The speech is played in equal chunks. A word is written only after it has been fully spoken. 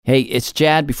Hey, it's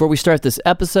Jad. Before we start this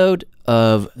episode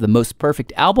of The Most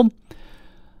Perfect Album,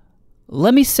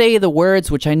 let me say the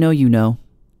words which I know you know.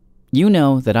 You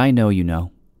know that I know you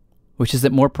know, which is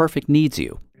that More Perfect needs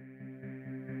you.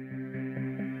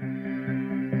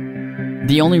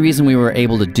 The only reason we were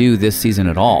able to do this season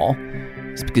at all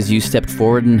is because you stepped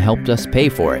forward and helped us pay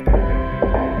for it.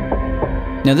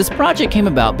 Now, this project came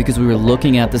about because we were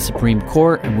looking at the Supreme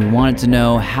Court and we wanted to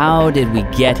know, how did we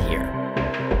get here?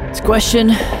 It's a question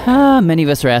many of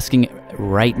us are asking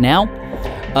right now.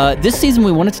 This season,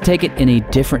 we wanted to take it in a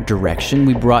different direction.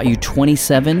 We brought you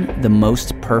 27, The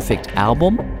Most Perfect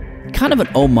Album, kind of an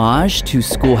homage to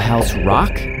Schoolhouse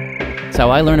Rock. That's how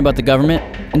I learned about the government.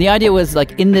 And the idea was,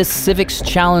 like, in this civics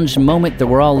challenge moment that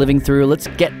we're all living through, let's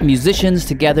get musicians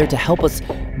together to help us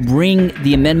bring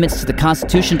the amendments to the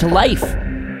Constitution to life.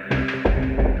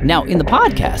 Now, in the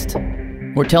podcast,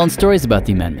 we're telling stories about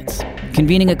the amendments,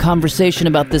 convening a conversation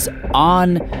about this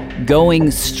ongoing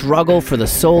struggle for the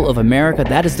soul of America.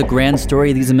 That is the grand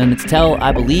story these amendments tell,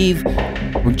 I believe.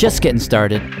 We're just getting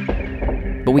started,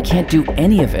 but we can't do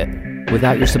any of it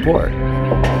without your support.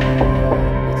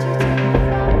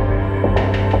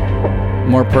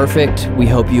 More Perfect, we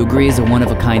hope you agree, is a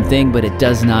one-of-a-kind thing, but it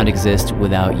does not exist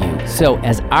without you. So,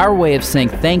 as our way of saying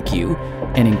thank you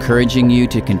and encouraging you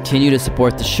to continue to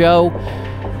support the show,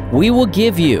 we will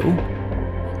give you,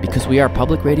 because we are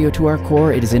public radio to our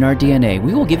core, it is in our DNA,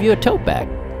 we will give you a tote bag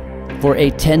for a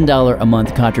 $10 a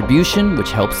month contribution,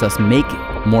 which helps us make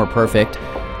More Perfect.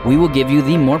 We will give you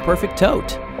the More Perfect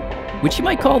tote, which you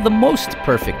might call the Most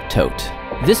Perfect tote.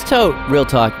 This tote, real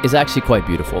talk, is actually quite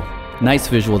beautiful. Nice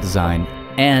visual design,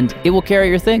 and it will carry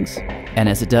your things. And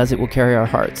as it does, it will carry our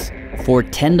hearts. For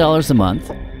 $10 a month,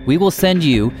 we will send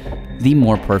you the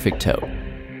More Perfect tote.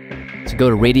 So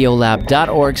go to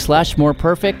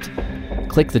radiolab.org/moreperfect,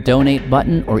 click the donate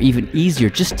button, or even easier,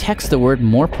 just text the word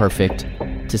More Perfect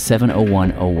to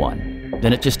 70101.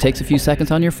 Then it just takes a few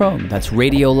seconds on your phone. That's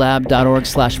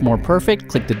radiolab.org/moreperfect,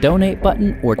 click the donate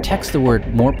button, or text the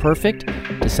word More Perfect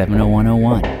to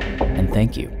 70101. And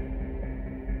thank you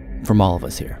from all of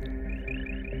us here.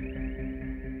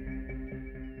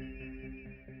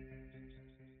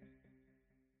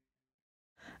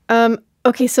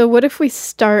 Okay, so what if we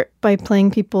start by playing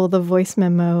people the voice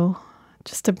memo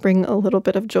just to bring a little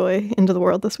bit of joy into the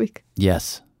world this week?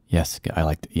 Yes, I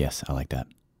like that.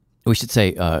 We should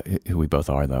say who we both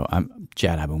are, though. I'm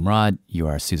Jad Abumrad. You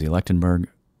are Susie Lechtenberg,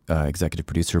 executive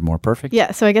producer of More Perfect.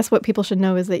 Yeah, so I guess what people should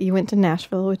know is that you went to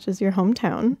Nashville, which is your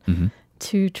hometown,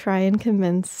 to try and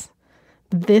convince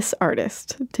this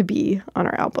artist to be on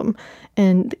our album.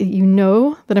 And you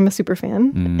know that I'm a super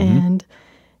fan, and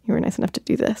you were nice enough to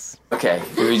do this. Okay,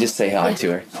 can we just say hi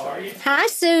to her? Hi,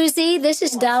 Susie. This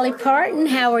is Dolly Parton.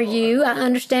 How are you? I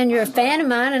understand you're a fan of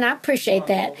mine, and I appreciate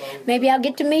that. Maybe I'll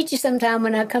get to meet you sometime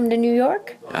when I come to New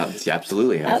York. Yeah,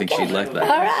 absolutely. I think she'd like that.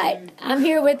 All right. I'm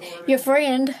here with your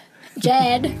friend,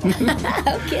 Jad.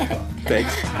 Okay.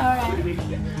 Thanks. All right.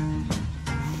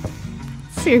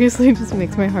 Seriously, it just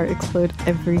makes my heart explode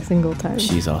every single time.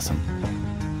 She's awesome.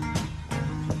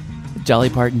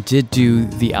 Dolly Parton did do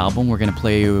the album. We're going to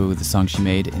play you the song she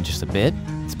made in just a bit.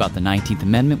 It's about the 19th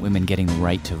Amendment, women getting the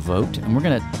right to vote. And we're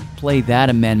going to play that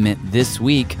amendment this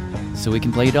week so we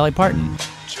can play you Dolly Parton.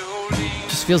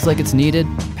 Just feels like it's needed.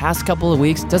 Past couple of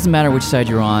weeks, doesn't matter which side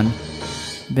you're on,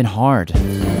 been hard.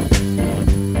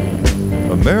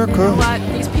 America. You know what?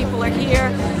 These people are here.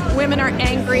 Women are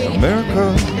angry.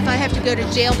 America. If I have to go to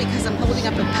jail because I'm holding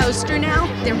up a poster now,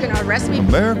 they're going to arrest me.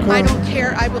 America. I don't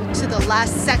care. I will, to the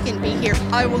last second, be here.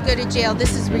 I will go to jail.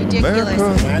 This is ridiculous.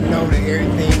 America. I know that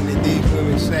everything that these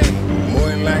women say, more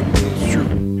than likely is true.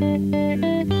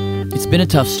 It's been a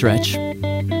tough stretch,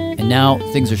 and now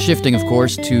things are shifting, of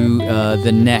course, to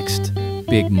the next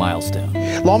big milestone.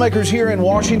 Lawmakers here in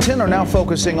Washington are now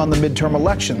focusing on the midterm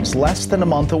elections, less than a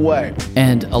month away.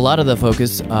 And a lot of the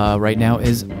focus right now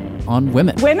is on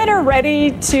women. Women are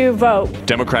ready to vote.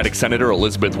 Democratic Senator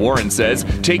Elizabeth Warren says,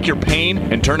 take your pain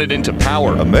and turn it into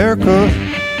power. America.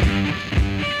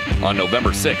 On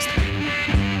November 6th.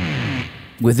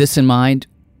 With this in mind,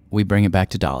 we bring it back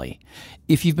to Dolly.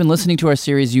 If you've been listening to our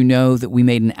series, you know that we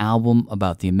made an album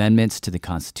about the amendments to the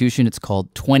Constitution. It's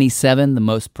called 27, The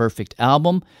Most Perfect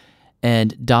Album.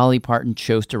 And Dolly Parton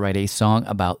chose to write a song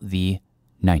about the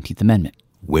 19th Amendment.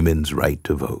 Women's right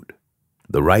to vote.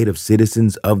 The right of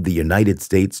citizens of the United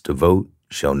States to vote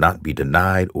shall not be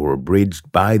denied or abridged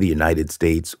by the United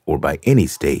States or by any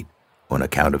state on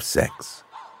account of sex.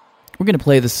 We're going to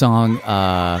play the song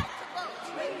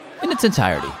in its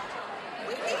entirety.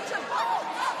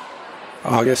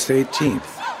 August 18th,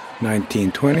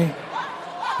 1920,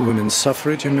 Women's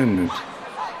Suffrage Amendment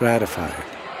ratified.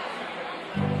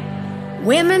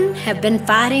 Women have been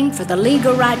fighting for the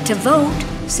legal right to vote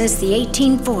since the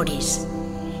 1840s.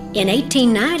 In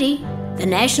 1890, the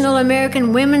National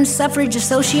American Women's Suffrage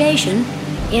Association,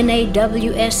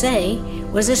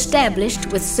 NAWSA, was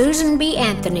established with Susan B.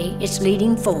 Anthony its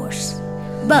leading force.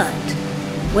 But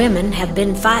women have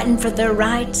been fighting for their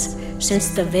rights since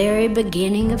the very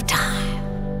beginning of time.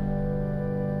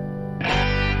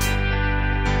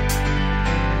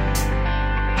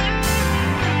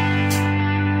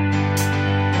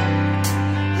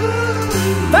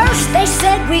 First they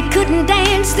said we couldn't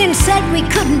dance, then said we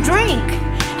couldn't drink.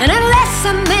 And unless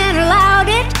a man allowed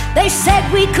it, they said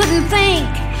we couldn't think.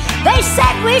 They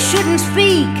said we shouldn't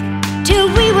speak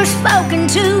till we were spoken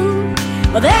to.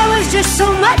 Well, there was just so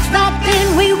much back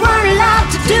then we weren't allowed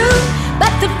to do.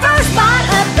 But the first bite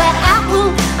of that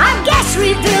apple, I guess,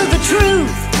 revealed the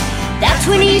truth. That's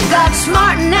when Eve got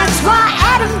smart, and that's why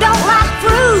Adam don't like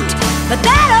fruit. But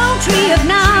that old tree of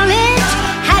knowledge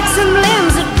had some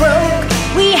limbs that broke.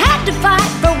 We had to fight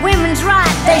for women's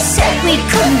rights. They said we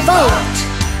couldn't vote.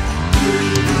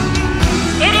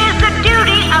 It is the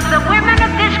duty of the women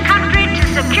of this country to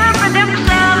secure for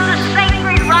themselves the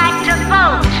sacred right to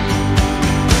vote.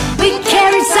 We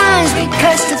carried signs, we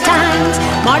cursed the times,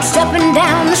 marched up and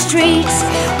down the streets.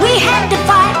 We had to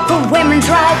fight for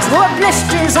women's rights, wore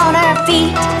blisters on our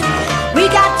feet. We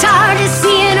got tired of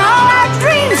seeing all our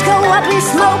dreams go up in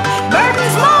smoke.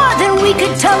 Burdens more than we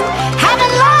could tote,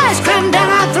 having lies crammed down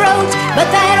our throats. But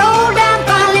that old dam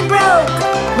finally broke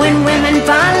when women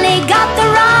finally got the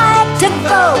right to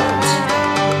vote.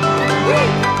 We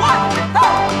want to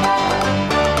vote.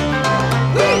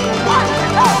 We want to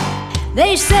vote.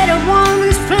 They said a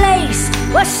woman's place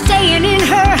was staying in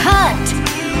her hut,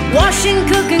 washing,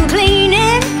 cooking,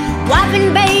 cleaning,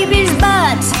 wiping babies'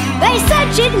 butts. They said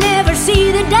she'd never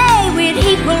see the day we'd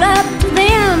equal up to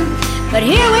them. But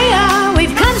here we are,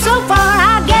 we've come so far,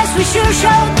 I guess we sure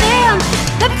showed them.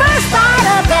 The first bite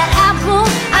of that apple,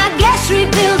 I guess,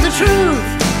 revealed the truth.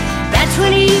 That's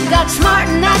when Eve got smart,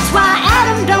 and that's why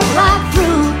Adam don't like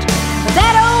fruit. But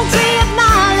that old tree of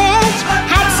knowledge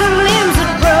had some limbs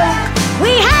that broke.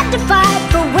 We had to fight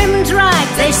for women's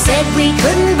rights. They said we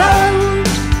couldn't vote.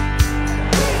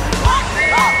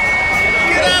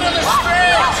 Get out of the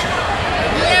street!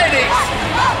 Ladies,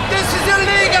 this is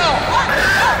illegal!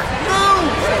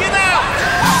 Move! Get out!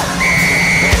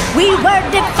 We were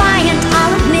defiant,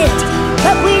 I'll admit,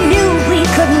 but we knew we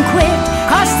couldn't quit,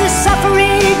 'cause the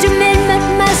suffrage amendment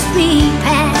must be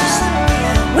passed.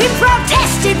 We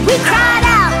protested, we cried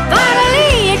out,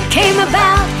 finally it came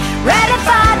about.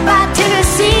 Ratified by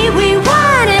Tennessee, we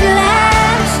won at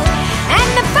last. And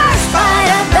the first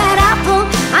bite of that apple,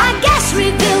 I guess,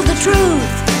 revealed the truth.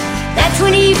 That's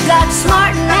when Eve got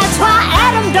smart, and that's why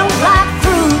Adam don't like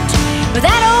fruit. But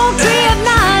that old tree of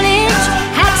knowledge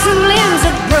had some limbs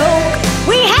that broke.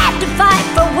 We had to fight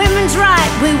for women's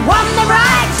rights. We won the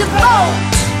right to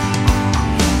vote.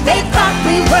 They thought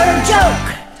we were a joke.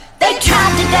 They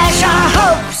tried to dash our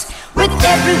hopes with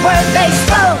every word they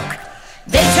spoke.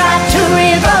 They tried to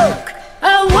revoke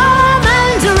a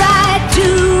woman's right to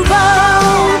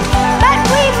vote, but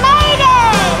we made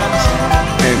it!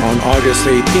 And on August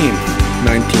 18,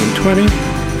 1920,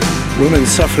 Women's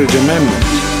Suffrage Amendment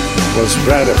was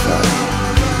ratified.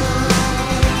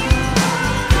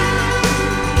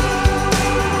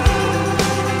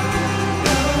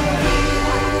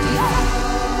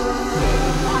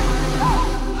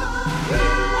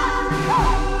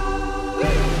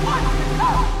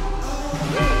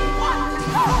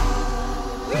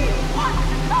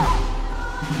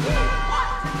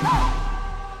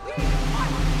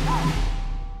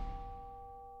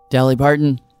 Dolly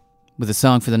Parton with a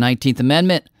song for the 19th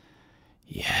Amendment.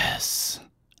 Yes.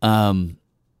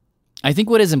 I think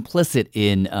what is implicit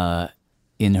in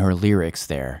her lyrics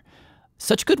there,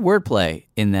 such good wordplay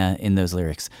in those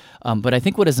lyrics, but I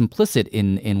think what is implicit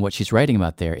in what she's writing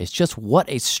about there is just what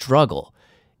a struggle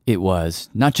it was,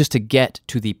 not just to get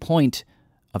to the point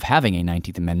of having a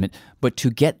 19th Amendment, but to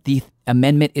get the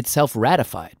amendment itself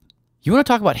ratified. You want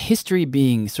to talk about history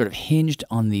being sort of hinged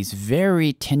on these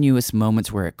very tenuous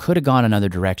moments where it could have gone another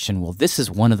direction? Well, this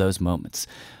is one of those moments.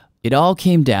 It all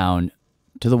came down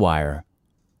to the wire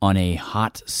on a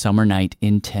hot summer night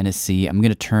in Tennessee. I'm going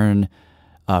to turn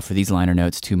for these liner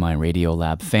notes to my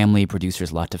Radiolab family,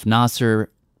 producers Latif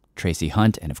Nasser, Tracy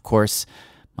Hunt, and of course,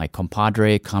 my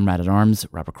compadre, comrade-at-arms,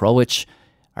 Robert Krulwich,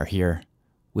 are here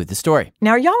with the story.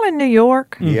 Now, are y'all in New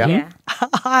York? Yeah.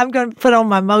 I'm going to put on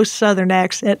my most Southern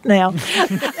accent now.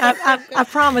 I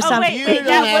promise. You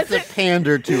don't have to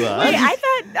pander to us. Wait, I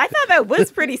thought I thought that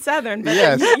was pretty Southern, but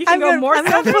Yes. you can go more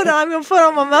Southern. I'm going to put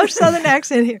on my most Southern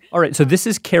accent here. All right, so this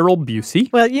is Carol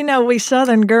Busey. Well, we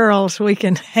Southern girls, we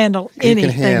can handle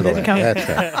anything that comes.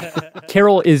 That's right.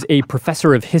 Carol is a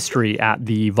professor of history at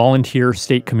the Volunteer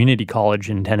State Community College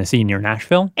in Tennessee near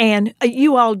Nashville. And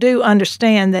you all do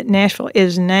understand that Nashville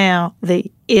is now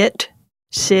the it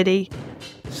city.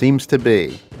 Seems to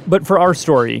be. But for our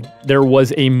story, there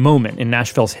was a moment in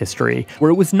Nashville's history where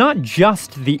it was not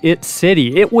just the it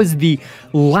city, it was the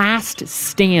last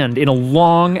stand in a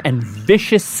long and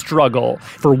vicious struggle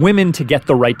for women to get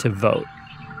the right to vote.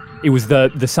 It was the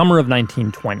summer of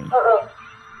 1920. That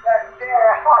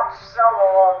very hot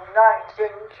summer of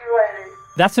 1920.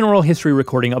 That's an oral history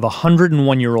recording of a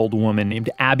 101-year-old woman named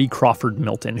Abby Crawford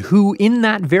Milton, who in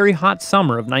that very hot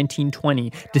summer of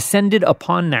 1920 descended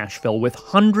upon Nashville with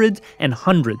hundreds and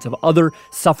hundreds of other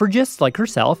suffragists like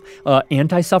herself,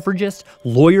 anti-suffragists,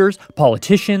 lawyers,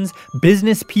 politicians,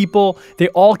 business people. They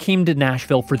all came to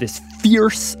Nashville for this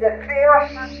fiercest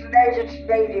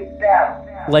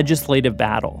legislative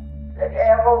battle that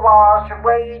ever was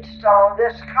waged on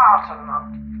this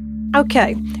continent.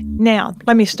 Okay, now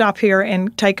let me stop here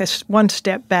and take us one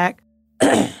step back.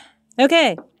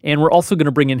 Okay. And we're also going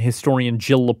to bring in historian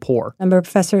Jill Lepore. I'm a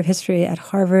professor of history at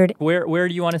Harvard. Where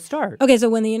do you want to start? Okay, so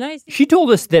when the United States... She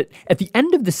told us that at the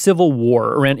end of the Civil War,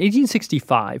 around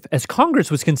 1865, as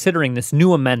Congress was considering this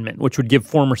new amendment, which would give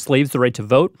former slaves the right to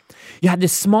vote, you had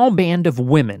this small band of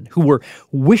women who were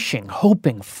wishing,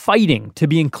 hoping, fighting to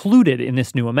be included in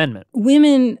this new amendment.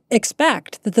 Women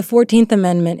expect that the 14th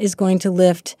Amendment is going to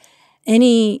lift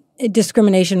any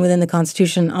discrimination within the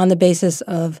Constitution on the basis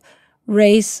of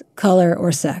race, color,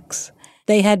 or sex.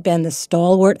 They had been the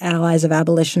stalwart allies of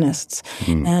abolitionists.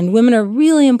 And women are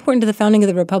really important to the founding of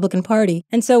the Republican Party.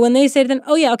 And so when they say to them,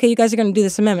 oh, yeah, okay, you guys are going to do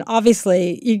this amendment,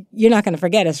 obviously you're not going to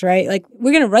forget us, right? Like,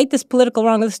 we're going to right this political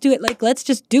wrong. Let's do it. Like, let's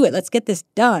just do it. Let's get this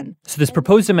done. So this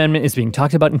proposed amendment is being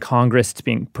talked about in Congress. It's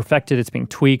being perfected. It's being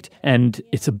tweaked. And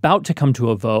it's about to come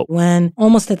to a vote. When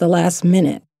almost at the last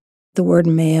minute, the word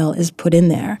male is put in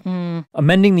there.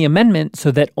 Amending the amendment so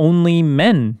that only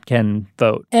men can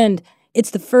vote. And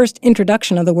it's the first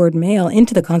introduction of the word male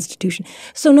into the Constitution.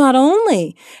 So not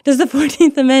only does the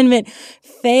 14th Amendment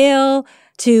fail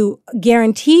to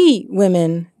guarantee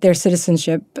women their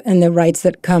citizenship and the rights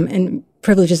that come and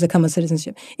privileges that come with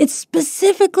citizenship, it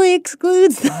specifically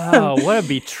excludes them. Oh, what a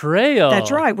betrayal.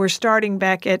 That's right. We're starting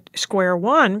back at square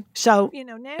one. So,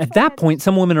 at that point,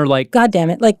 some women are like, God damn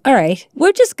it. Like, all right,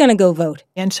 we're just going to go vote.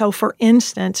 And so, for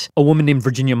instance, a woman named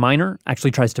Virginia Minor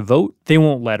actually tries to vote. They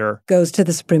won't let her. Goes to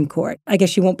the Supreme Court. I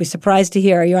guess you won't be surprised to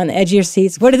hear. Are you on the edge of your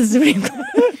seats? What did the Supreme Court...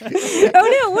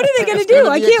 Oh, no, what are they going to do?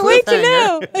 I can't wait to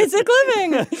know. It's a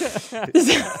cliffhanger.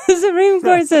 The Supreme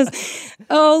Court says,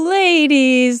 oh,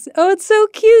 ladies, oh, it's so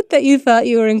cute that you thought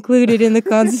you were included in the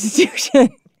Constitution.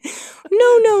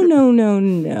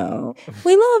 No.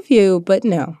 We love you, but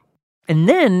no. And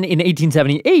then in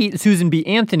 1878, Susan B.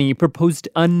 Anthony proposed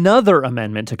another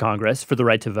amendment to Congress for the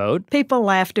right to vote. People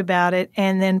laughed about it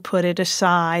and then put it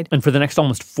aside. And for the next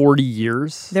almost 40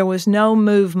 years, there was no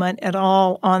movement at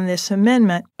all on this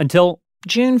amendment. Until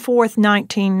June 4th,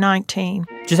 1919.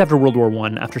 Just after World War I,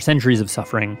 after centuries of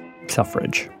suffering,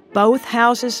 suffrage. Both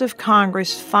houses of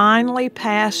Congress finally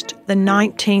passed the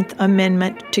 19th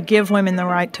Amendment to give women the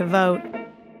right to vote.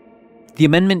 The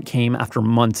amendment came after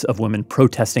months of women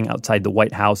protesting outside the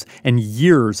White House and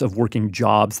years of working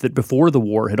jobs that before the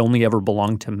war had only ever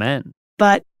belonged to men.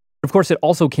 But, of course, it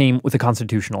also came with a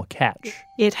constitutional catch.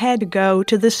 It had to go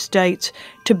to the states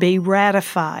to be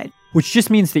ratified. Which just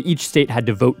means that each state had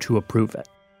to vote to approve it.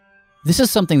 This is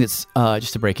something that's,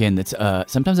 just to break in, that's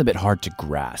sometimes a bit hard to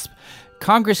grasp.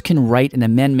 Congress can write an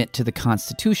amendment to the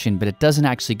Constitution, but it doesn't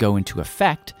actually go into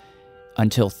effect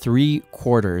until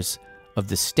 3/4 of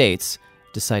the states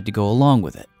decide to go along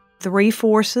with it.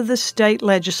 3/4 of the state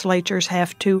legislatures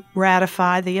have to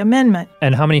ratify the amendment.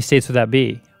 And how many states would that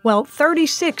be? Well,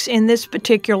 36 in this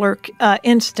particular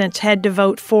instance had to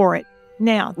vote for it.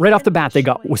 Now, right off the bat, they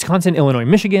got Wisconsin, Illinois,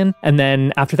 Michigan, and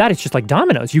then after that, it's just like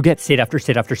dominoes. You get state after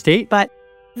state after state. But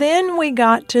then we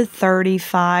got to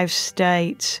 35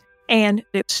 states, and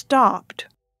it stopped.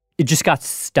 It just got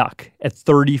stuck at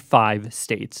 35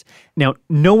 states. Now,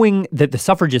 knowing that the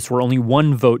suffragists were only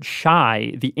one vote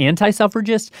shy, the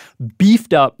anti-suffragists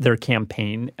beefed up their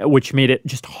campaign, which made it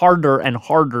just harder and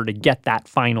harder to get that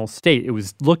final state. It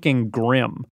was looking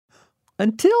grim.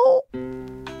 Until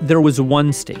there was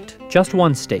one state, just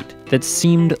one state, that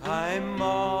seemed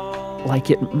like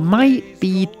it might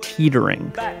be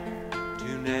teetering.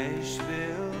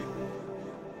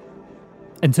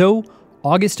 And so,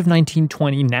 August of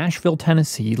 1920, Nashville,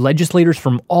 Tennessee, legislators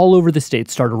from all over the state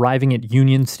start arriving at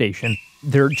Union Station.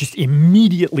 They're just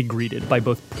immediately greeted by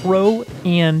both pro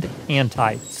and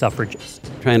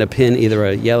anti-suffragists. Trying to pin either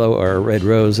a yellow or a red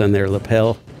rose on their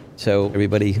lapel so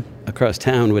everybody across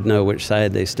town would know which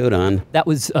side they stood on. That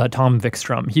was Tom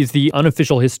Vikstrom. He's the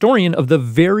unofficial historian of the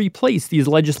very place these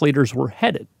legislators were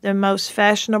headed. The most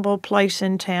fashionable place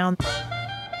in town.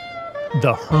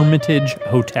 The Hermitage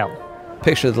Hotel.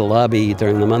 Picture the lobby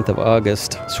during the month of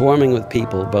August, swarming with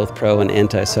people, both pro and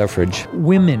anti-suffrage.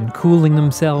 Women cooling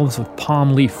themselves with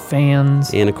palm leaf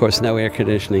fans. And, of course, no air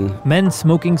conditioning. Men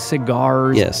smoking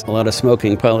cigars. Yes, a lot of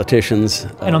smoking politicians.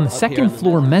 And on the second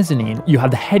floor mezzanine, you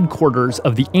have the headquarters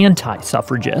of the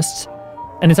anti-suffragists.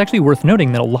 And it's actually worth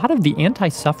noting that a lot of the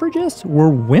anti-suffragists were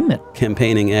women.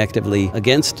 Campaigning actively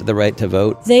against the right to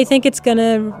vote. They think it's going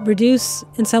to reduce,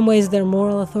 in some ways, their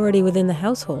moral authority within the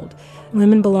household.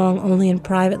 Women belong only in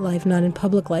private life, not in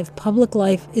public life. Public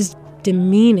life is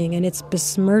demeaning and it's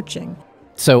besmirching.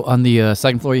 So on the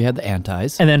second floor, you had the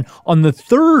antis. And then on the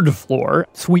third floor,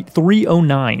 suite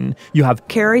 309, you have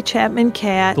Carrie Chapman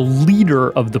Catt, the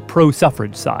leader of the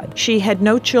pro-suffrage side. She had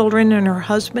no children and her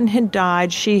husband had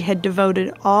died. She had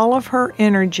devoted all of her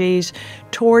energies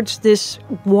towards this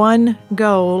one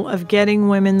goal of getting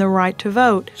women the right to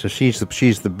vote. So she's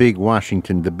the big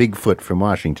Washington, the Bigfoot from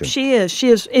Washington. She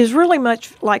is really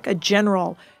much like a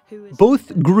general.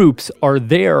 Both groups are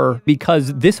there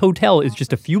because this hotel is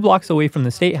just a few blocks away from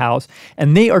the State House,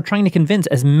 and they are trying to convince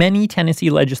as many Tennessee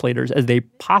legislators as they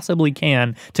possibly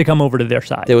can to come over to their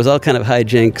side. There was all kind of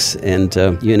hijinks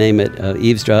and, you name it,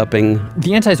 eavesdropping.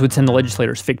 The antis would send the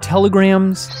legislators fake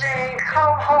telegrams. Saying,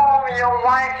 come home, your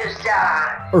wife is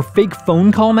died. Or fake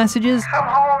phone call messages. Come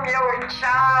home, your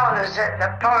child is at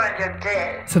the point of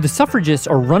death. So the suffragists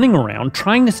are running around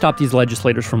trying to stop these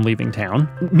legislators from leaving town.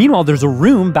 Meanwhile, there's a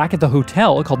room back at the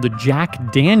hotel called the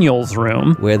Jack Daniels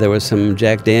Room, where there was some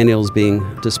Jack Daniels being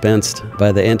dispensed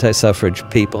by the anti-suffrage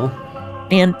people.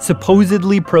 And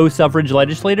supposedly pro-suffrage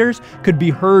legislators could be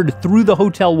heard through the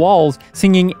hotel walls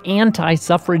singing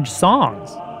anti-suffrage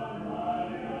songs.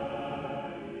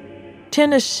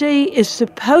 Tennessee is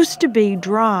supposed to be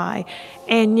dry,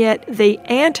 and yet the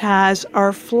antis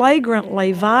are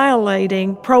flagrantly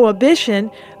violating prohibition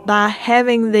by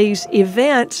having these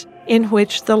events in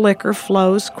which the liquor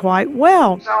flows quite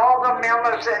well. So all the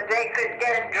members that they could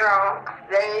get drunk,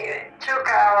 they took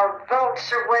our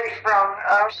votes away from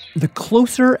us. The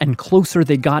closer and closer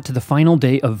they got to the final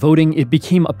day of voting, it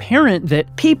became apparent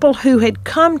that people who had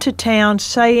come to town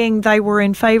saying they were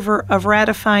in favor of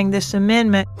ratifying this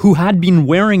amendment, who had been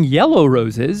wearing yellow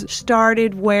roses,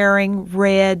 started wearing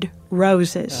red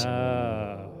roses.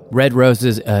 Red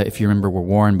roses, if you remember, were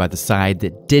worn by the side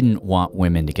that didn't want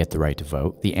women to get the right to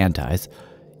vote, the antis.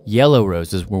 Yellow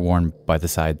roses were worn by the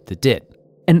side that did.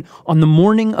 And on the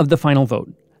morning of the final vote,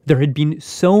 there had been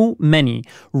so many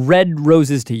red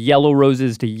roses to yellow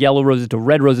roses to yellow roses to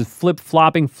red roses,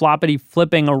 flip-flopping,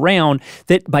 floppity-flipping around,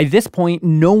 that by this point,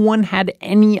 no one had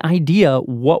any idea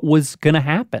what was going to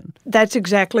happen. That's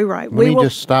exactly right. Let me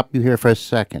just stop you here for a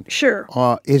second. Sure.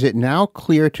 Is it now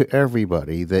clear to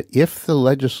everybody that if the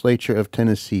legislature of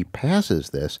Tennessee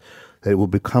passes this, that it will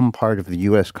become part of the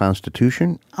U.S.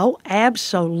 Constitution? Oh,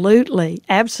 absolutely.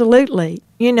 Absolutely.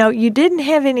 You know, you didn't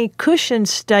have any cushion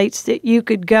states that you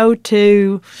could go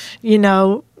to,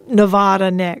 Nevada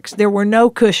next. There were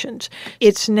no cushions.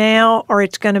 It's now or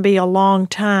it's going to be a long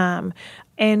time.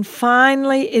 And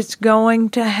finally, it's going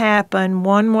to happen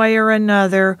one way or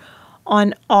another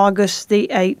on August the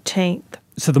 18th.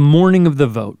 So the morning of the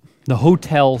vote, the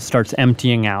hotel starts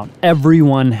emptying out.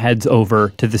 Everyone heads over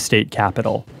to the state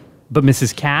capitol. But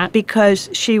Mrs. Catt? Because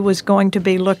she was going to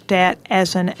be looked at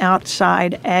as an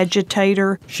outside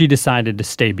agitator. She decided to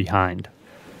stay behind.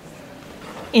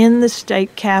 In the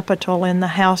state capitol, in the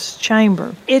House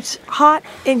chamber. It's hot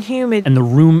and humid. And the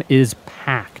room is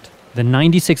packed. The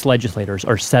 96 legislators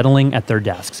are settling at their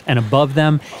desks, and above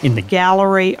them, in the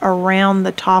gallery around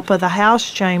the top of the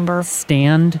House chamber,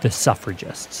 stand the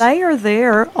suffragists. They are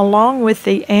there along with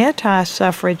the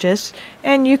anti-suffragists,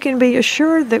 and you can be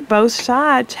assured that both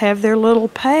sides have their little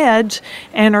pads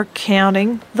and are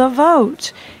counting the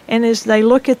votes. And as they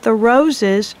look at the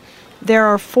roses, there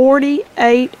are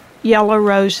 48 yellow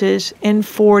roses and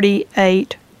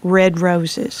 48 red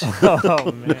roses.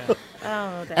 Oh, man.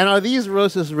 And are these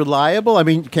roses reliable? I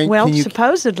mean, can you...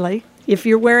 supposedly. If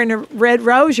you're wearing a red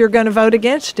rose, you're going to vote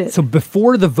against it. So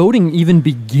before the voting even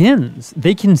begins,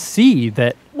 they can see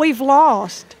that we've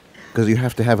lost. Because you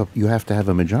have to have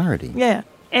a majority. Yeah.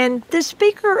 And the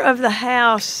Speaker of the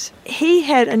House, he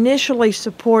had initially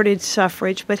supported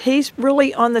suffrage, but he's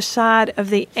really on the side of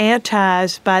the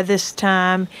antis by this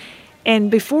time.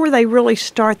 And before they really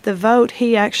start the vote,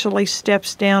 he actually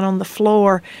steps down on the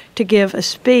floor to give a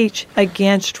speech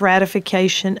against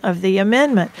ratification of the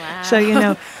amendment. Wow.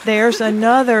 So, there's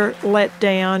another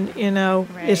letdown,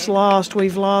 It's lost,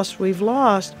 we've lost, we've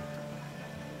lost.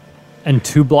 And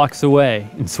 2 blocks away,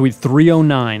 in Suite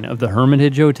 309 of the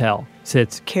Hermitage Hotel,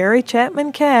 sits Carrie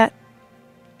Chapman Catt.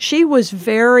 She was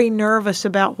very nervous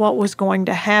about what was going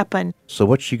to happen. So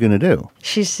what's she going to do?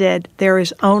 She said, there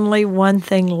is only one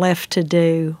thing left to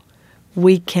do.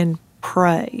 We can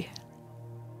pray.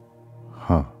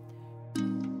 Huh.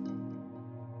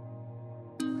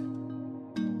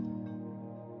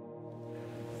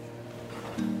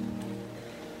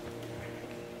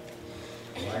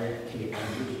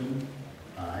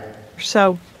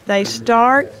 So they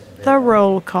start the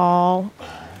roll call.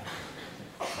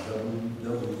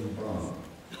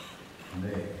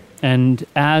 And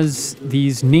as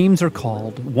these names are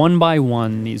called, one by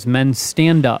one, these men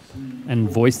stand up and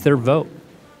voice their vote.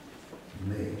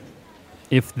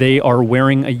 If they are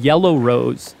wearing a yellow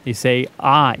rose, they say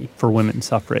aye for women's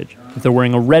suffrage. If they're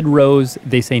wearing a red rose,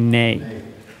 they say nay.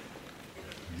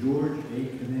 George A.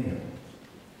 Canale,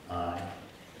 aye.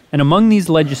 And among these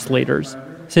legislators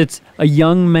sits a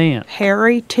young man.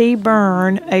 Harry T.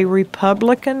 Byrne, a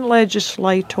Republican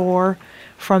legislator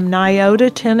from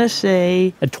Nyota,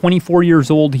 Tennessee. At 24 years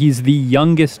old, he's the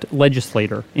youngest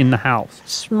legislator in the House.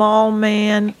 Small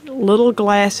man, little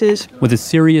glasses. With a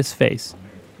serious face.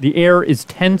 The air is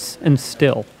tense and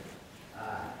still.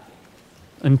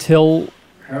 Until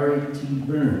Harry T.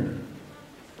 Byrne.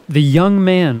 The young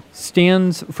man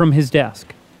stands from his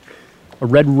desk, a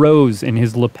red rose in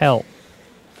his lapel.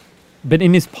 But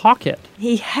in his pocket,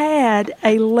 he had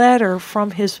a letter from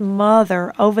his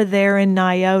mother over there in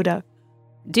Nyota.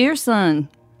 Dear son,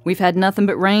 we've had nothing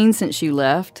but rain since you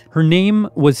left. Her name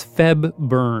was Feb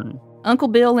Byrne. Uncle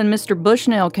Bill and Mr.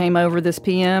 Bushnell came over this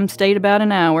PM, stayed about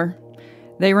an hour.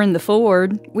 They were in the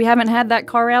Ford. We haven't had that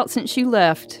car out since you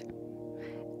left.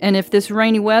 And if this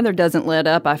rainy weather doesn't let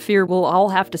up, I fear we'll all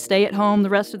have to stay at home the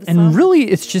rest of the summer. And really,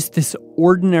 it's just this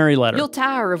ordinary letter. You'll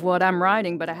tire of what I'm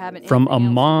writing, but I haven't. From a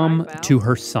mom to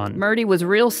her son. Murdy was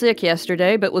real sick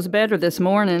yesterday, but was better this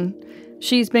morning.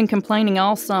 She's been complaining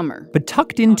all summer. But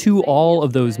tucked into all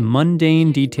of those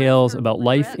mundane details about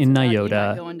life in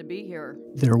Nyota,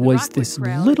 there was this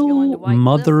little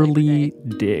motherly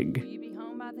dig.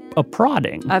 A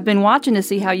prodding. I've been watching to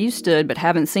see how you stood, but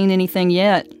haven't seen anything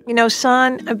yet.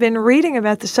 Son, I've been reading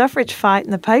about the suffrage fight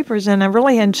in the papers, and I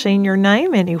really hadn't seen your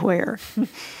name anywhere.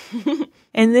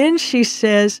 And then she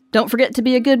says, don't forget to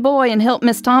be a good boy and help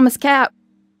Miss Thomas Cap.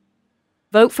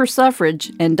 Vote for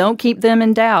suffrage, and don't keep them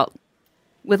in doubt.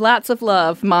 With lots of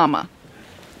love, Mama.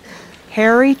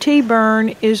 Harry T.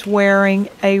 Byrne is wearing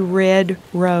a red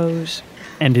rose.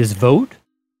 And his vote?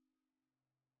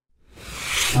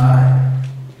 Aye.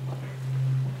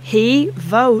 He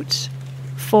votes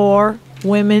for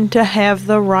women to have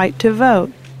the right to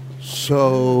vote.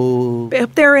 So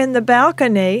up there in the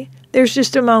balcony, there's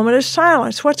just a moment of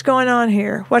silence. What's going on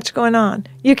here? What's going on?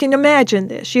 You can imagine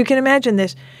this.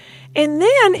 And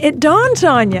then it dawns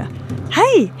on you,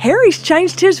 hey, Harry's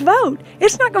changed his vote.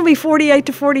 It's not going to be 48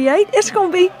 to 48. It's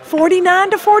going to be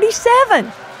 49 to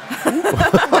 47.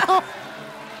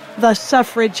 The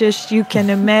suffragists, you can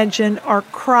imagine, are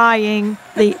crying.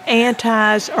 The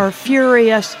antis are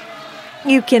furious.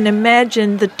 You can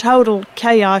imagine the total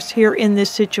chaos here in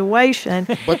this situation.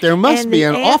 But there must be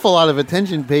an awful lot of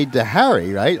attention paid to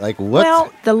Harry, right? Like what?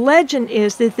 Well, the legend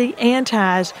is that the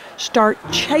antis start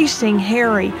chasing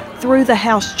Harry through the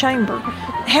House chamber.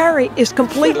 Harry is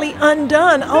completely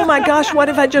undone. Oh my gosh, what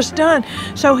have I just done?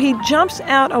 So he jumps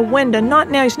out a window.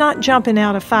 He's not jumping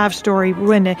out a 5-story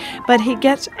window, but he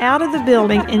gets out of the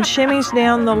building and shimmies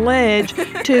down the ledge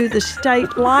to the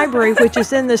State Library, which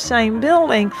is in the same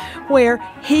building, where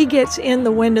he gets in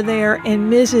the window there,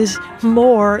 and Mrs.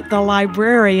 Moore, the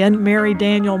librarian, Mary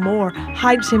Daniel Moore,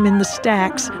 hides him in the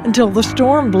stacks until the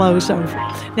storm blows over.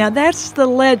 Now, that's the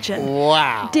legend.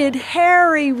 Wow. Did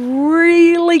Harry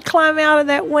really climb out of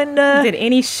that window? Did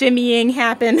any shimmying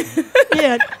happen?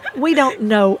 Yeah, we don't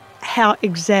know how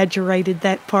exaggerated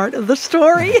that part of the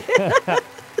story.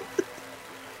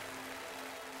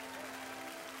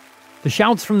 The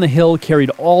shouts from the hill carried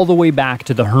all the way back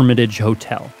to the Hermitage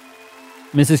Hotel.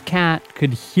 Mrs. Catt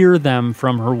could hear them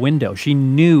from her window. She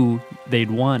knew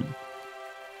they'd won.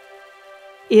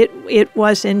 It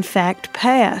was, in fact,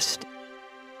 passed.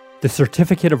 The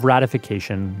certificate of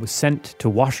ratification was sent to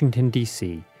Washington,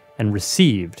 D.C., and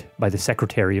received by the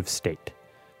Secretary of State.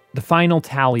 The final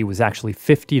tally was actually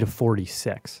 50 to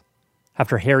 46.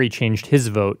 After Harry changed his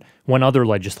vote, one other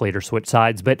legislator switched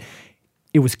sides, but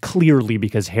it was clearly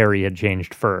because Harry had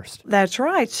changed first. That's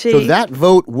right. See, So that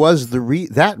vote was became the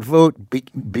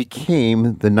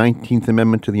 19th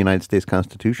Amendment to the United States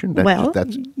Constitution?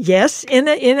 Yes, in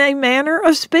a manner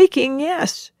of speaking,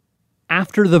 yes.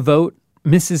 After the vote,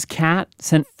 Mrs. Catt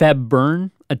sent Feb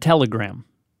Byrne a telegram.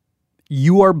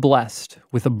 You are blessed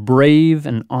with a brave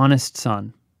and honest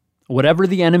son. Whatever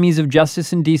the enemies of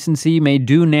justice and decency may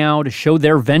do now to show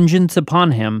their vengeance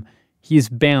upon him, he is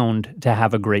bound to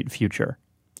have a great future.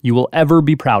 You will ever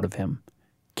be proud of him.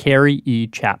 Carrie E.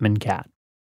 Chapman Catt.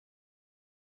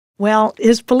 Well,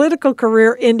 his political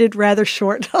career ended rather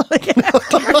shortly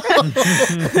after.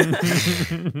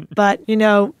 But,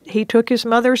 he took his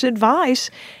mother's advice,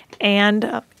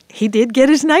 and he did get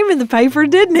his name in the paper,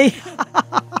 didn't he?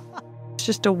 It's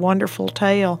just a wonderful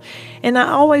tale. And I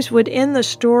always would end the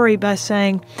story by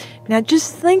saying, now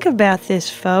just think about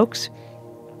this, folks.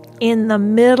 In the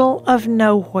middle of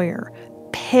nowhere,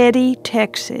 Petty,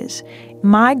 Texas,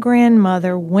 my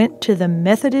grandmother went to the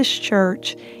Methodist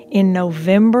Church in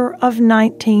November of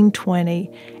 1920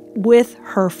 with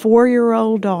her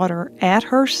 4-year-old daughter at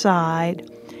her side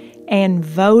and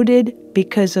voted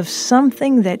because of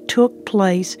something that took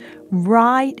place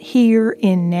right here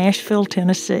in Nashville,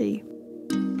 Tennessee.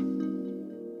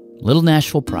 Little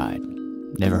Nashville pride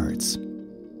never hurts.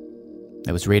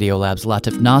 That was Radiolab's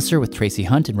Latif Nasser with Tracy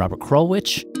Hunt and Robert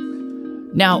Krulwich.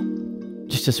 Now,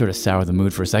 just to sort of sour the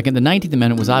mood for a second, the 19th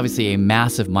Amendment was obviously a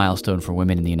massive milestone for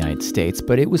women in the United States,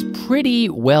 but it was pretty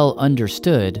well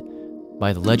understood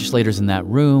by the legislators in that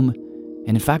room,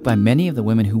 and in fact by many of the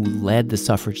women who led the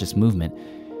suffragist movement,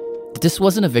 that this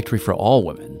wasn't a victory for all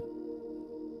women.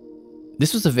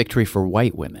 This was a victory for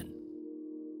white women.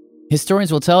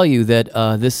 Historians will tell you that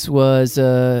this was,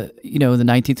 the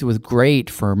 19th was great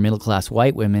for middle-class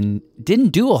white women, didn't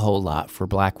do a whole lot for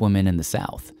black women in the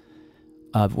South,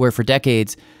 where for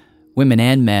decades, women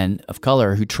and men of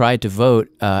color who tried to vote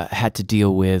had to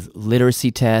deal with literacy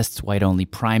tests, white-only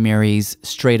primaries,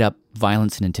 straight-up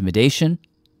violence and intimidation.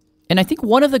 And I think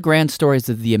one of the grand stories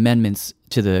of the amendments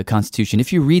to the Constitution,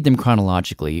 if you read them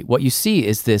chronologically, what you see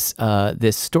is this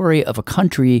story of a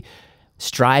country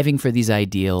striving for these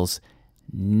ideals,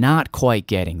 not quite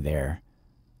getting there,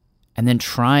 and then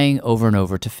trying over and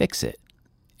over to fix it.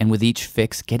 And with each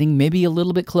fix, getting maybe a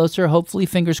little bit closer, hopefully,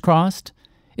 fingers crossed.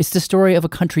 It's the story of a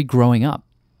country growing up.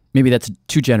 Maybe that's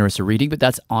too generous a reading, but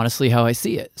that's honestly how I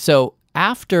see it. So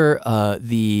after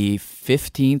the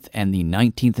 15th and the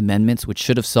 19th Amendments, which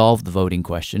should have solved the voting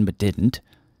question but didn't,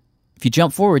 if you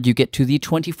jump forward, you get to the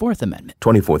 24th Amendment.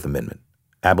 24th Amendment,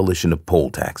 abolition of poll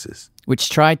taxes, which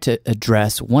tried to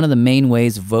address one of the main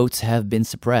ways votes have been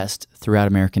suppressed throughout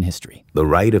American history. The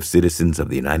right of citizens of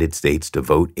the United States to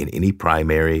vote in any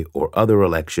primary or other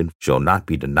election shall not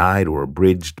be denied or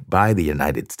abridged by the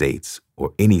United States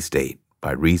or any state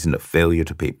by reason of failure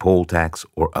to pay poll tax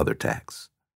or other tax.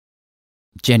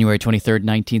 January 23,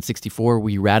 1964,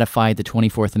 we ratified the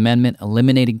 24th Amendment,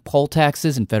 eliminating poll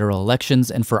taxes in federal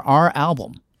elections. And for our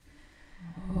album,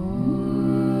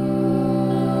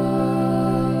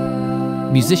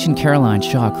 musician Caroline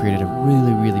Shaw created a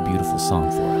really, really beautiful song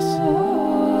for us.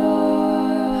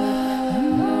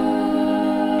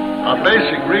 Our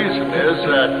basic reason is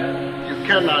that you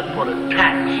cannot put a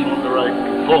tax on the right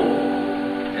to vote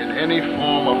in any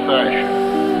form or fashion.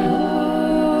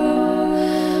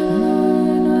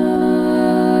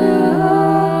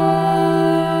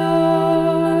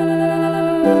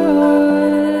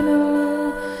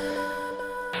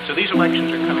 So these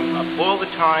elections are coming up all the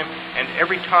time, and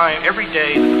every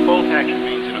day that the poll tax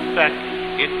remains in effect,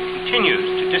 it continues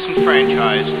to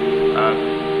disenfranchise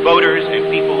voters and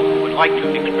people who would like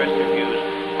to express their views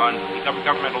on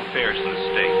governmental affairs in the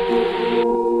state.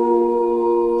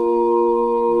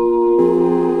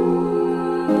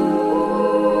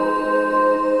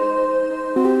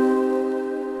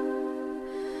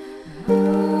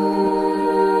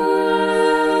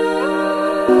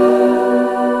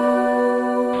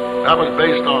 That was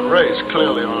based on race,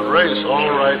 clearly on race, all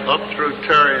right up through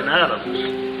Terry and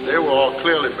Adams. They were all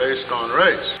clearly based on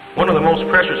race. One of the most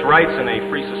precious rights in a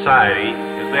free society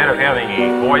is that of having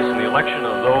a voice in the election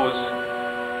of those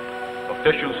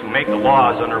officials who make the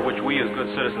laws under which we as good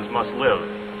citizens must live.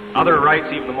 Other rights,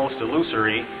 even the most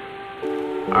illusory,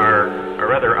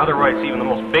 other rights, even the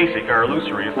most basic, are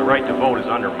illusory if the right to vote is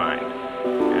undermined.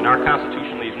 And our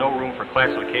Constitution leaves no room for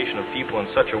classification of people in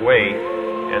such a way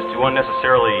as to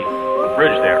unnecessarily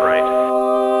abridge that right.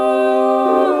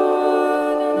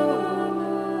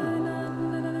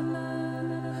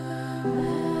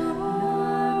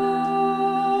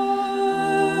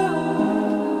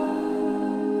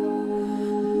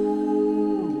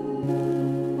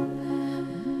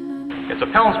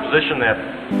 appellant's position that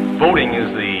voting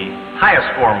is the highest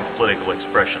form of political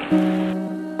expression.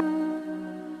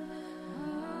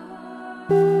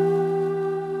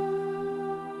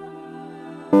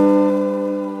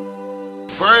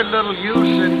 Very little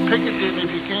use in picketing if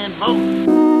you can't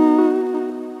vote.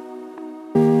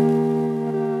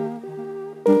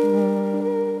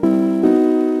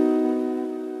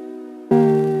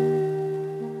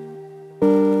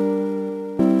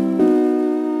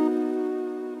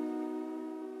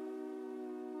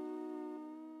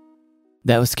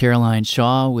 That was Caroline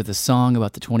Shaw with a song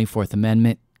about the 24th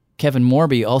Amendment. Kevin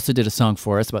Morby also did a song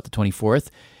for us about the 24th.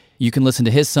 You can listen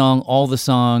to his song, all the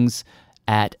songs,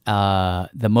 at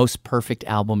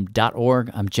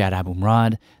themostperfectalbum.org. I'm Jad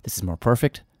Abumrad. This is More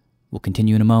Perfect. We'll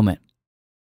continue in a moment.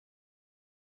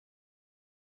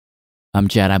 I'm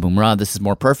Jad Abumrad. This is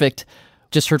More Perfect.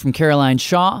 Just heard from Caroline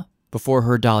Shaw, before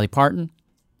her Dolly Parton,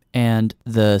 and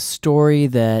the story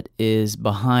that is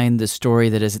behind the story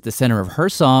that is at the center of her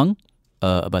song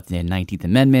about the 19th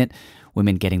Amendment,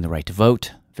 women getting the right to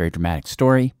vote. Very dramatic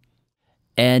story.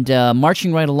 And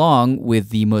marching right along with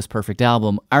the Most Perfect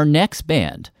album, our next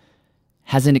band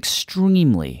has an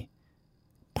extremely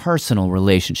personal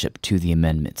relationship to the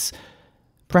amendments.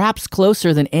 Perhaps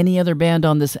closer than any other band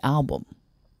on this album.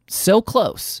 So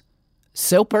close,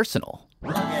 so personal,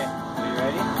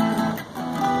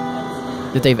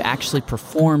 that they've actually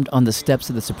performed on the steps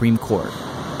of the Supreme Court.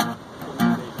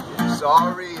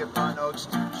 Sorry if my note's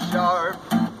too sharp.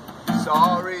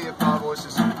 Sorry if my voice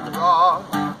is too raw.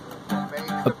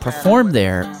 Performed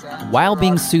there while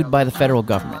being sued by the federal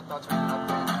government.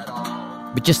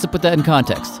 But just to put that in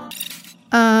context.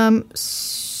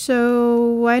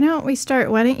 So why don't we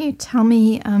start? Why don't you tell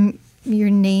me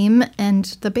your name and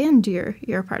the band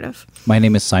you're a part of? My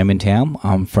name is Simon Tam.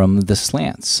 I'm from The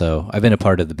Slants. So I've been a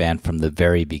part of the band from the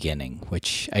very beginning,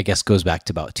 which I guess goes back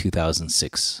to about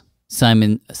 2006.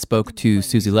 Simon spoke to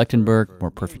Susie Lechtenberg,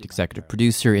 More Perfect executive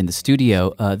producer, in the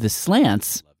studio. The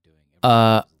Slants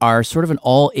are sort of an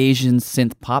all-Asian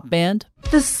synth pop band.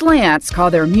 The Slants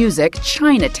call their music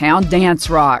Chinatown dance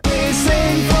rock.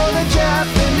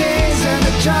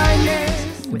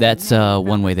 That's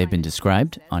one way they've been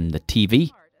described on the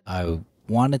TV. I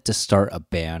wanted to start a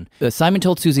band. Simon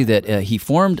told Susie that he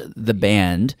formed the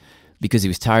band because he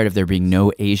was tired of there being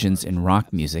no Asians in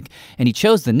rock music, and he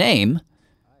chose the name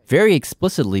very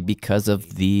explicitly because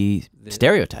of the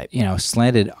stereotype. You know,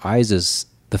 slanted eyes is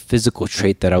the physical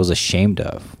trait that I was ashamed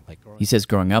of. He says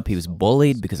growing up he was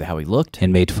bullied because of how he looked.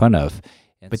 And made fun of.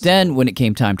 But then when it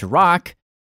came time to rock,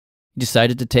 he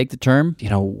decided to take the term. You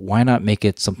know, why not make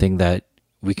it something that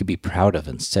we could be proud of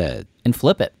instead? And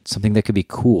flip it. Something that could be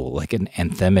cool, like an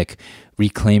anthemic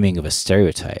reclaiming of a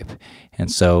stereotype.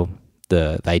 And so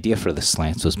the idea for the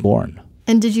Slants was born.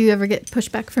 And did you ever get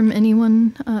pushback from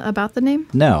anyone about the name?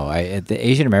 No, the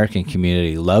Asian American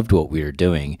community loved what we were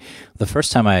doing. The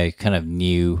first time I kind of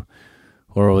knew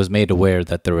or was made aware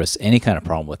that there was any kind of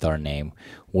problem with our name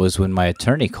was when my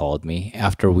attorney called me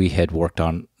after we had worked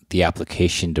on the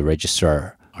application to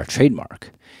register our trademark.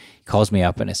 He calls me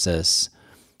up and it says,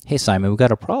 "Hey, Simon, we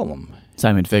got a problem."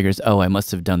 Simon figures, I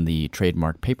must have done the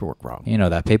trademark paperwork wrong. You know,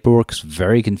 that paperwork's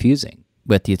very confusing.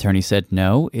 But the attorney said,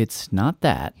 no, it's not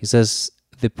that. He says,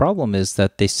 the problem is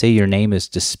that they say your name is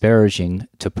disparaging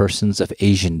to persons of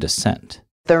Asian descent.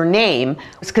 Their name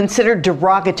was considered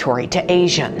derogatory to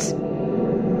Asians.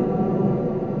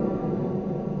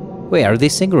 Wait, are they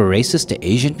saying we're racist to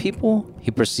Asian people?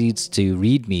 He proceeds to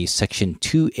read me Section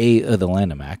 2A of the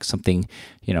Lanham Act, something,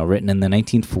 written in the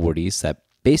 1940s that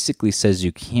basically says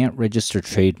you can't register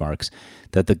trademarks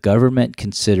that the government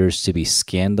considers to be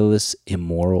scandalous,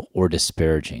 immoral, or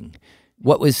disparaging.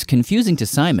 What was confusing to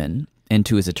Simon and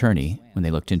to his attorney when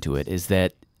they looked into it is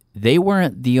that they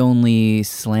weren't the only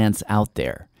Slants out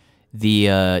there.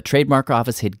 The trademark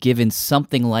office had given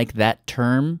something like that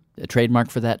term, a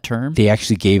trademark for that term. They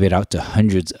actually gave it out to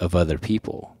hundreds of other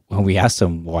people. When we asked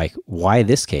them, why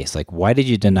this case? Why did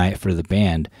you deny it for the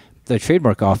band? The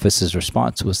trademark office's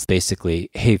response was basically,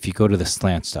 hey, if you go to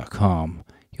theslants.com,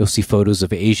 you'll see photos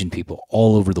of Asian people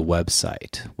all over the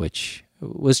website, which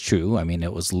was true. I mean,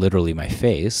 it was literally my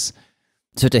face.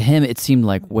 So to him, it seemed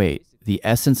like, wait, the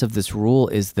essence of this rule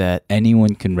is that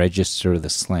anyone can register the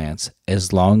Slants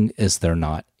as long as they're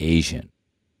not Asian.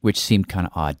 Which seemed kind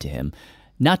of odd to him.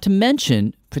 Not to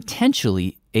mention,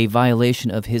 potentially, a violation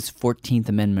of his 14th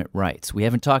Amendment rights. We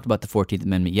haven't talked about the 14th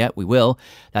Amendment yet. We will.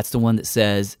 That's the one that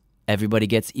says everybody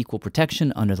gets equal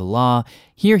protection under the law.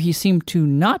 Here, he seemed to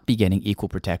not be getting equal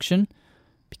protection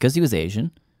because he was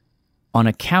Asian on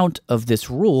account of this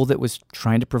rule that was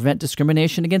trying to prevent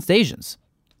discrimination against Asians.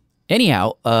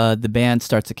 Anyhow, the band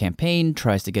starts a campaign,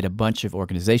 tries to get a bunch of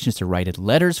organizations to write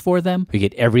letters for them. We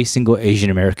get every single Asian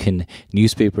American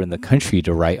newspaper in the country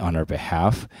to write on our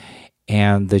behalf.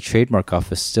 And the trademark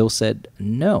office still said,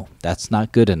 no, that's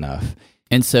not good enough.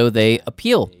 And so they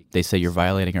appeal. They say you're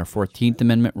violating our 14th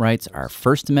Amendment rights, our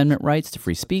First Amendment rights to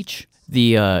free speech.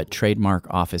 The trademark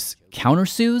office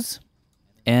countersues.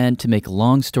 And to make a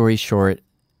long story short,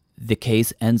 the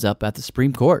case ends up at the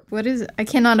Supreme Court. I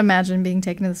cannot imagine being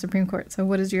taken to the Supreme Court. So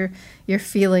what is your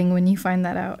feeling when you find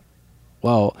that out?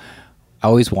 Well, I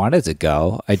always wanted to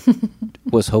go. I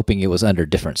was hoping it was under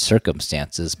different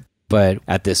circumstances. But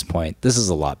at this point, this is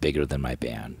a lot bigger than my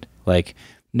band. Like,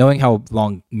 knowing how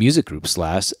long music groups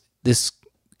last, this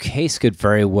case could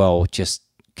very well just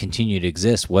continue to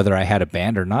exist, whether I had a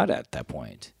band or not at that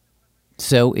point.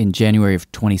 So in January of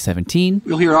 2017...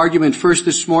 We'll hear argument first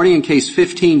this morning in Case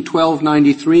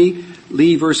 15-1293,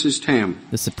 Lee versus Tam.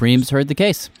 The Supremes heard the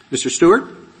case. Mr. Stewart?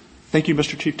 Thank you,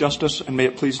 Mr. Chief Justice, and may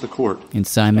it please the Court. And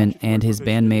Simon and his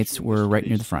bandmates were right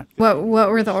near the front. What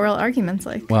were the oral arguments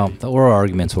like? Well, the oral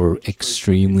arguments were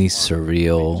extremely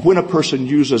surreal. When a person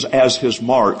uses as his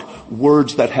mark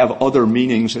words that have other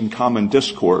meanings in common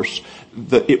discourse,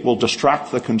 it will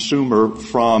distract the consumer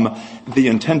from the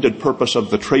intended purpose of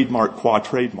the trademark qua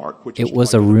trademark. It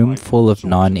was a room full of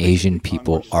non-Asian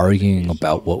people arguing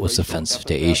about what was offensive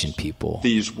to Asian people.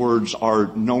 These words are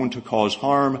known to cause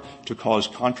harm, to cause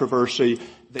controversy.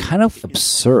 Kind of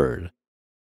absurd.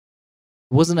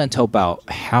 It wasn't until about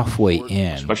halfway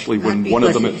in, especially when one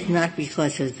of them is not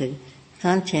because of the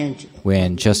content,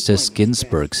 when Justice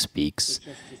Ginsburg speaks,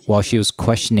 while she was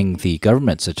questioning the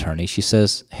government's attorney, she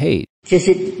says, hey, does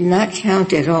it not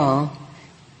count at all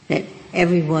that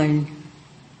everyone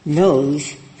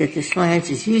knows that the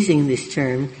Slants is using this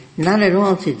term not at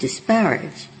all to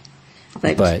disparage,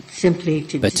 but simply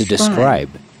to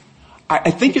describe? I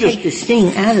think it is take the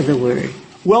sting out of the word.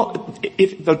 Well,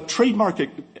 if the trademark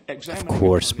Of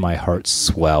course, my heart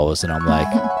swells, and I'm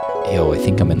like, yo, I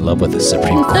think I'm in love with the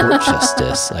Supreme Court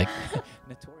justice. Like,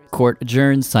 court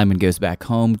adjourns, Simon goes back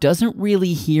home, doesn't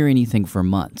really hear anything for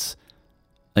months.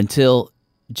 Until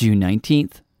June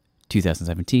 19th,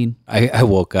 2017. I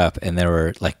woke up and there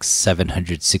were like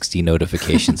 760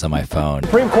 notifications on my phone.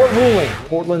 Supreme Court ruling,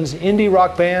 Portland's indie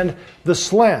rock band, The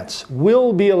Slants,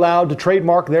 will be allowed to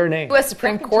trademark their name. The U.S.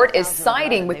 Supreme Court is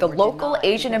siding with the local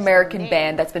Asian American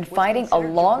band that's been fighting a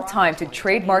long time to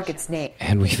trademark its name.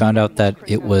 And we found out that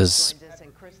it was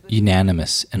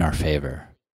unanimous in our favor.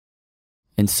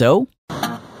 And so?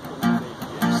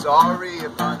 Sorry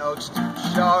if my note's too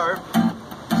sharp.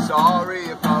 Sorry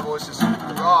if my voice is too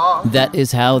raw. That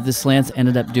is how the Slants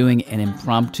ended up doing an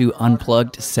impromptu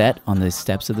unplugged set on the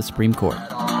steps of the Supreme Court.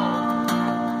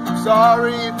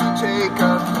 Sorry if you take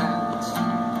offense.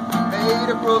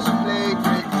 Made of rules and played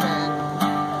pretend.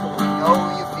 We know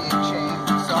you feel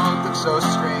changed. Something so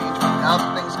strange, but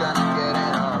nothing's gonna get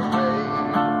in our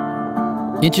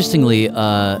way. Interestingly,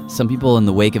 some people in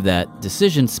the wake of that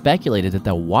decision speculated that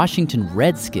the Washington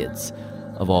Redskins,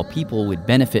 of all people, would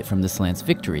benefit from the Slants'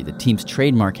 victory. The team's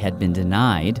trademark had been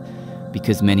denied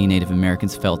because many Native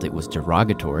Americans felt it was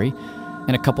derogatory.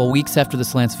 And a couple weeks after the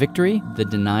Slants' victory, the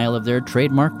denial of their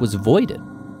trademark was voided.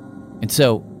 And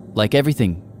so, like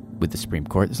everything with the Supreme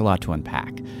Court, there's a lot to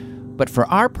unpack. But for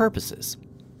our purposes,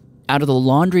 out of the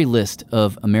laundry list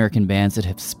of American bands that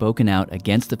have spoken out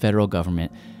against the federal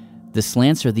government, the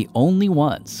Slants are the only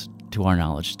ones, to our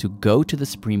knowledge, to go to the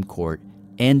Supreme Court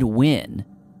and win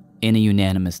in a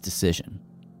unanimous decision.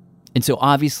 And so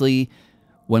obviously,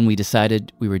 when we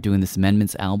decided we were doing this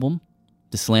Amendments album,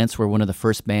 the Slants were one of the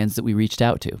first bands that we reached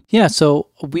out to. Yeah, so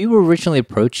we were originally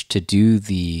approached to do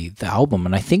the album,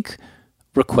 and I think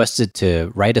requested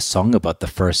to write a song about the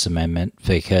First Amendment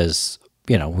because,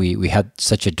 you know, we had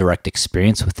such a direct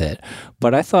experience with it.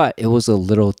 But I thought it was a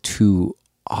little too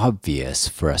obvious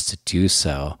for us to do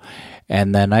so.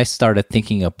 And then I started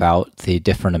thinking about the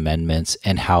different amendments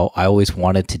and how I always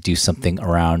wanted to do something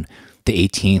around the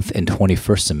 18th and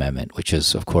 21st Amendment, which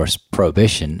is, of course,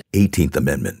 Prohibition. 18th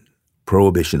Amendment,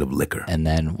 Prohibition of liquor. And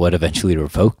then what eventually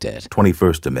revoked it.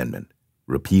 21st Amendment,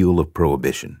 Repeal of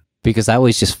Prohibition. Because I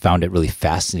always just found it really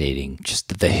fascinating,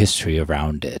 just the history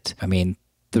around it. I mean,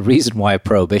 the reason why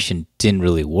Prohibition didn't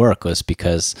really work was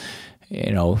because,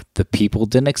 you know, the people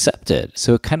didn't accept it.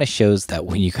 So it kind of shows that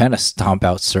when you kind of stomp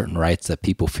out certain rights that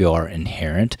people feel are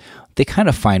inherent, they kind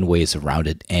of find ways around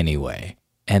it anyway.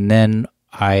 And then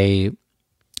I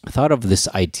thought of this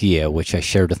idea, which I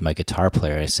shared with my guitar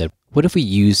player. I said, what if we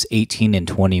use 18 and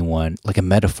 21 like a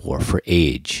metaphor for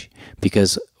age?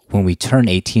 Because when we turn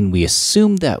 18, we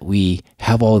assume that we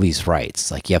have all these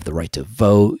rights. Like you have the right to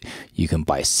vote, you can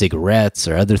buy cigarettes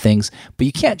or other things, but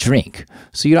you can't drink.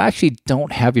 So you actually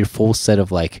don't have your full set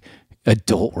of like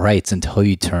adult rights until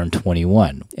you turn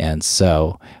 21. And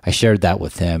so I shared that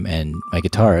with him, and my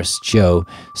guitarist, Joe,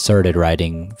 started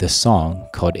writing this song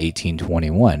called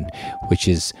 1821, which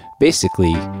is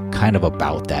basically kind of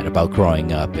about that, about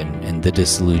growing up and the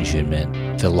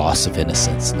disillusionment, the loss of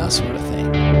innocence, and that sort of thing.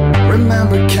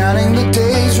 Remember counting the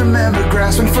days, remember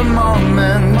grasping for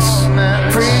moments.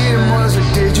 Freedom was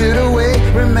a digit away.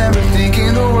 Remember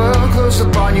thinking the world closed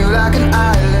upon you like an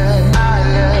island.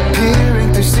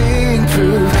 Peering through, seeing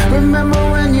proof. Remember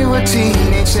when you were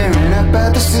teenage, staring up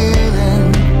at the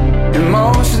ceiling.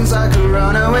 Emotions like a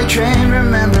runaway train.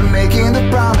 Remember making the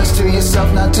promise to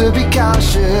yourself not to be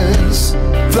cautious,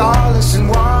 flawless and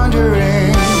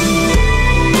wandering.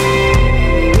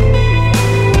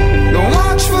 Don't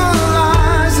watch for the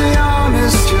lies, they all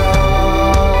misjudge.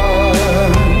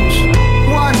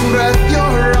 One breath,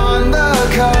 you're on the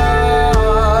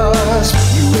cusp.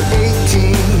 You were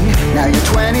 18, now you're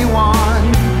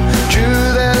 21.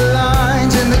 Drew their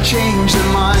lines and they changed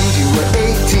their mind. You were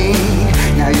 18,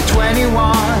 now you're 21.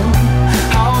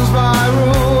 House by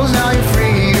rules, now you're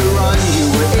free to run. You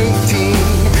were 18,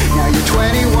 now you're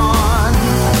 21.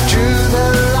 Drew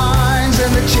their lines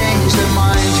and they changed their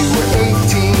mind. You were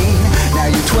 18, now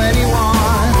you're 21.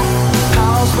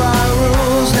 House by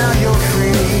rules, now you're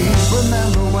free.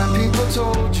 Remember when people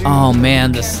told you. Oh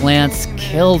man, the Slants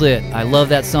killed it. I love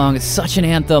that song. It's such an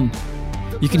anthem.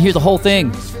 You can hear the whole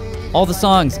thing, all the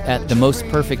songs, at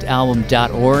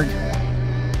themostperfectalbum.org.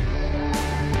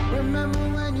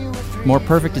 More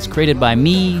Perfect is created by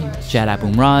me, Jad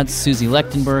Abumrad, Susie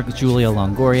Lechtenberg, Julia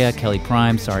Longoria, Kelly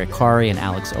Prime, Sari Akari, and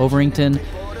Alex Overington,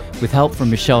 with help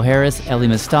from Michelle Harris, Ellie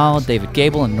Mistal, David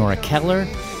Gable, and Nora Kettler.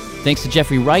 Thanks to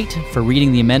Jeffrey Wright for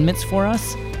reading the amendments for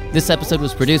us. This episode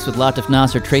was produced with Latif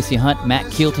Nasser, Tracy Hunt, Matt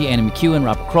Keelty, Anna McEwen,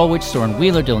 Robert Krulwich, Soren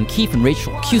Wheeler, Dylan Keefe, and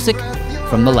Rachel Cusick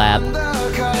from The Lab.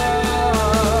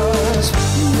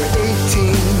 You were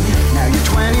 18, now you're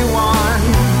 21.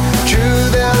 Drew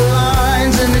their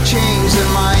lines and they changed their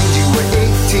mind. You were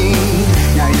 18,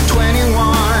 now you're 21.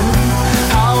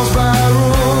 House by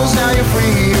rules, now you're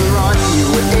free to run. You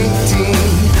were 18,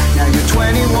 now you're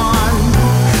 21.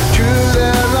 Drew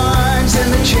their lines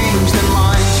and they changed their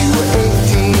minds. You were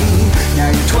 18, now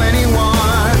you're 21.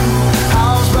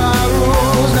 House by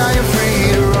rules, now you're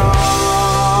free to run.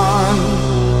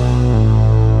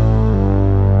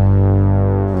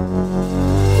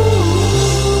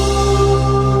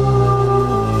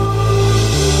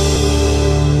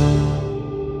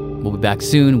 We'll be back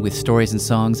soon with stories and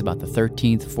songs about the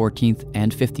 13th, 14th,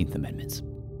 and 15th Amendments.